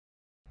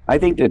I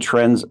think the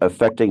trends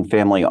affecting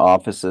family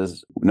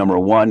offices, number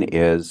one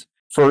is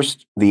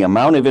first, the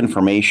amount of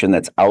information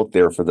that's out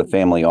there for the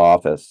family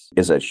office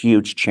is a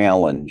huge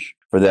challenge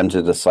for them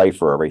to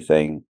decipher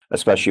everything,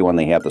 especially when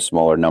they have the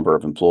smaller number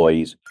of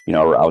employees,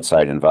 or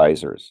outside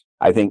advisors.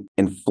 I think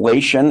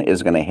inflation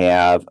is going to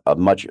have a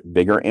much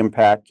bigger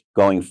impact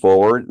going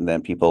forward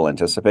than people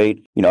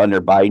anticipate. Under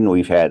Biden,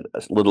 we've had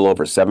a little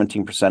over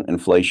 17%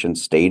 inflation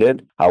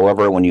stated.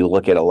 However, when you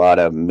look at a lot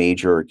of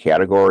major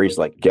categories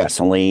like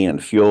gasoline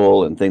and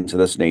fuel and things of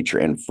this nature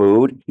and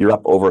food, you're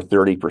up over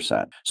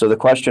 30%. So the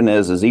question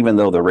is even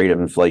though the rate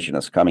of inflation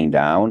is coming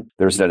down,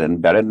 there's that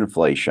embedded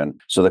inflation.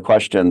 So the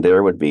question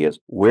there would be is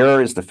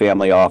where is the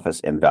family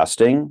office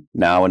investing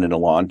now and in the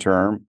long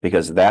term?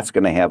 Because that's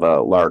going to have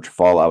a large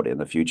fallout in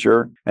the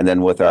future. And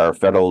then with our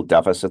federal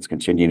deficits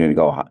continuing to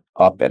go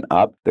up and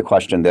up, the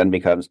question then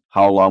becomes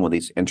how long will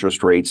these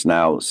interest rates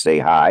now stay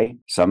high?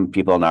 Some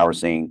people now are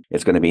saying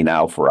it's going to be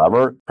now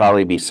forever,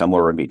 probably be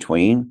somewhere in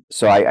between.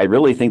 So I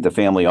really think the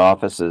family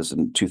offices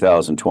in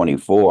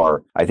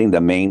 2024, I think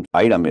the main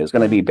item is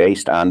going to be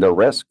based on the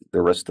risk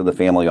to the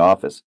family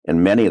office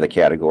in many of the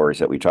categories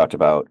that we talked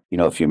about,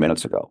 a few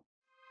minutes ago.